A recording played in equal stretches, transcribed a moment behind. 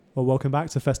Well, welcome back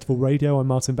to Festival Radio. I'm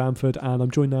Martin Bamford and I'm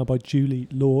joined now by Julie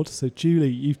Lord. So Julie,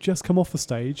 you've just come off the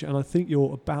stage and I think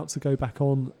you're about to go back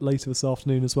on later this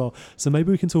afternoon as well. So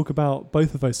maybe we can talk about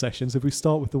both of those sessions. If we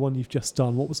start with the one you've just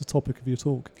done, what was the topic of your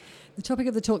talk? The topic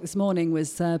of the talk this morning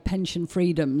was pension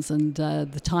freedoms and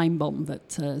the time bomb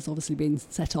that has obviously been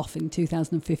set off in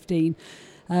 2015.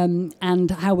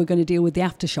 And how we're going to deal with the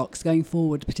aftershocks going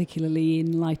forward, particularly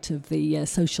in light of the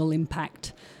social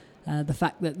impact. The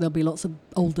fact that there'll be lots of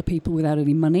older people without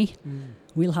any money.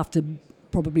 We'll have to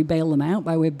probably bail them out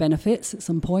by way of benefits at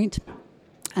some point.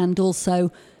 And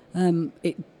also,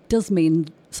 it does mean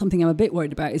something I'm a bit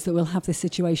worried about is that we'll have this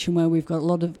situation where we've got a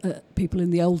lot of people in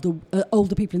the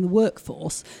older people in the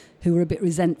workforce who are a bit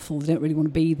resentful. They don't really want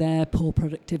to be there, poor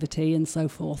productivity and so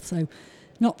forth. So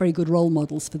not very good role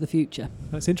models for the future.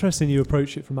 It's interesting you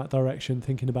approach it from that direction,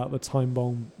 thinking about the time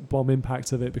bomb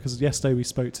impact of it, because yesterday we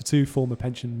spoke to two former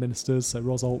pension ministers, so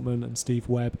Ros Altman and Steve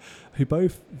Webb, who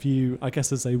both view, I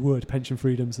guess as they would, pension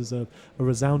freedoms as a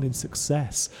resounding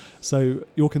success. So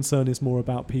your concern is more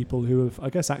about people who have,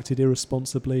 I guess, acted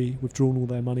irresponsibly, withdrawn all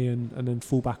their money and then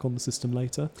fall back on the system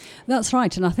later? That's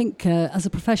right, and I think as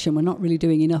a profession we're not really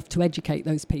doing enough to educate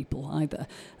those people either.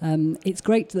 It's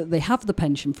great that they have the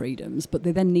pension freedoms, but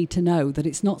they then need to know that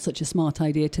it's not such a smart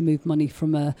idea to move money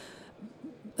from a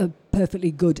perfectly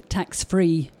good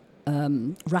tax-free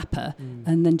wrapper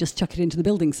and then just chuck it into the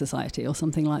building society or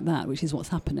something like that, which is what's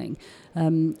happening.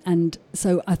 And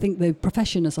so I think the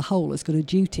profession as a whole has got a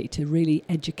duty to really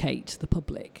educate the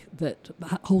public that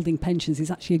holding pensions is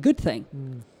actually a good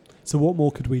thing. So what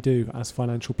more could we do as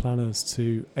financial planners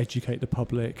to educate the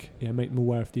public, make them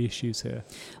aware of the issues here?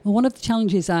 Well, one of the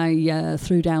challenges I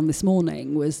threw down this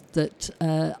morning was that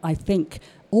I think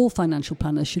all financial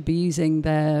planners should be using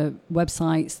their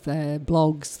websites, their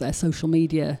blogs, their social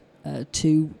media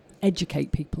to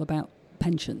educate people about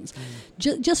pensions.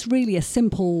 Just really a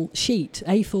simple sheet,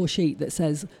 A4 sheet that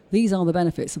says these are the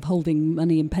benefits of holding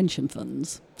money in pension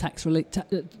funds,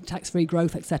 tax-free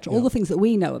growth, etc. All the things that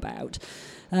we know about.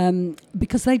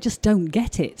 Because they just don't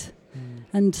get it.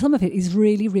 And some of it is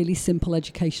really, really simple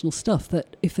educational stuff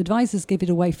that if advisors give it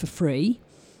away for free,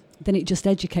 then it just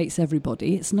educates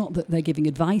everybody. It's not that they're giving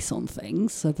advice on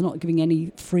things, so they're not giving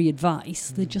any free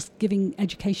advice. They're just giving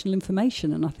educational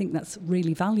information, and I think that's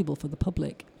really valuable for the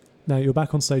public. Now, you're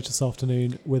back on stage this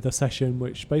afternoon with a session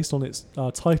which, based on its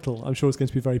title, I'm sure is going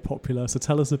to be very popular. So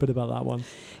tell us a bit about that one.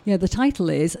 Yeah, the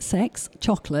title is Sex,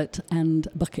 Chocolate and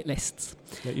Bucket Lists.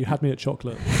 Yeah, you had me at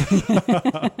chocolate.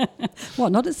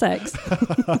 What, not at sex?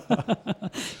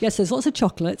 Yes, there's lots of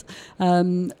chocolate.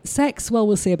 Sex, well,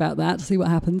 we'll see about that, see what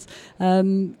happens.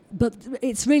 But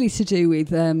it's really to do with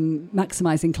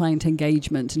maximising client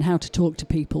engagement and how to talk to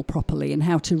people properly and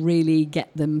how to really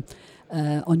get them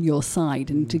on your side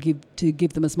and to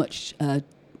give them as much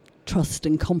trust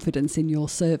and confidence in your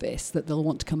service that they'll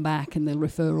want to come back and they'll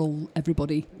refer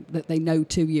everybody that they know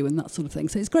to you and that sort of thing.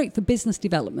 So it's great for business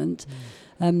development.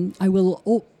 I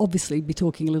will obviously be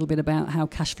talking a little bit about how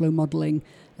cash flow modelling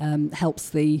helps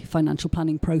the financial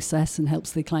planning process and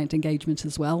helps the client engagement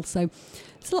as well. So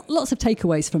it's lots of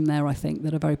takeaways from there, I think,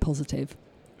 that are very positive.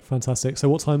 Fantastic. So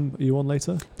what time are you on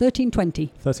later?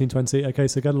 13:20. 13:20. Okay,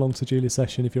 so get along to Julie's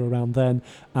session if you're around then.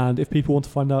 And if people want to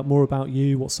find out more about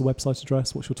you, what's the website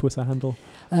address? What's your Twitter handle?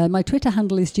 My Twitter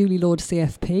handle is Julie Lord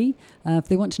CFP. If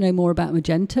they want to know more about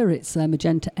Magenta, it's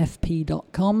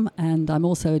magentafp.com. And I'm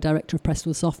also a director of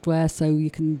Prestwood Software, so you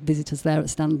can visit us there at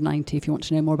Stand 90 if you want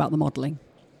to know more about the modelling.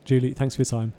 Julie, thanks for your time.